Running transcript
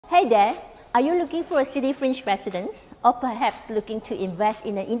Hey there! Are you looking for a city fringe residence or perhaps looking to invest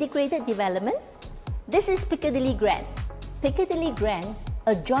in an integrated development? This is Piccadily Grand. Piccadily Grand,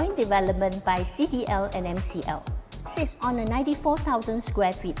 a joint development by CDL and MCL, sits on a 94,000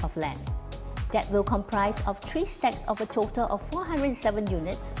 square feet of land that will comprise of 3 stacks of a total of 407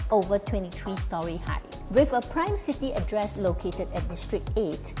 units over 23-story high. With a prime city address located at District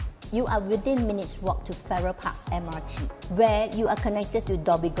 8, you are within minutes walk to Farrer Park MRT, where you are connected to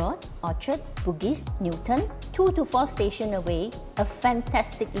Dhoby Ghaut, Orchard, Bugis, Newton, 2 to 4 stations away, a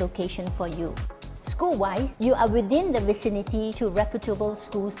fantastic location for you. School-wise, you are within the vicinity to reputable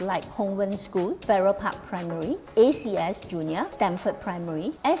schools like Hongwen School, Farrer Park Primary, ACS Junior, Stamford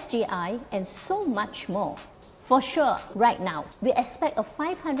Primary, SJI, and so much more. For sure, right now, we expect a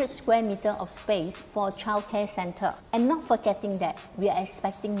 500 square meter of space for a childcare center. And not forgetting that, we are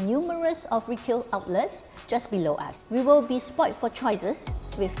expecting numerous of retail outlets just below us. We will be spoiled for choices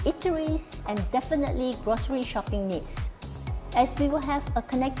with eateries and definitely grocery shopping needs, as we will have a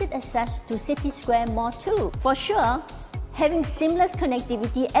connected access to City Square Mall too. For sure, having seamless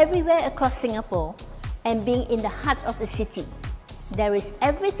connectivity everywhere across Singapore and being in the heart of the city, there is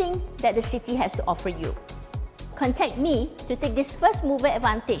everything that the city has to offer you. Contact me to take this first mover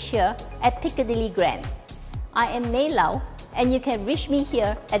advantage here at Piccadily Grand. I am Mei Lau and you can reach me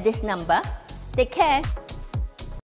here at this number. Take care!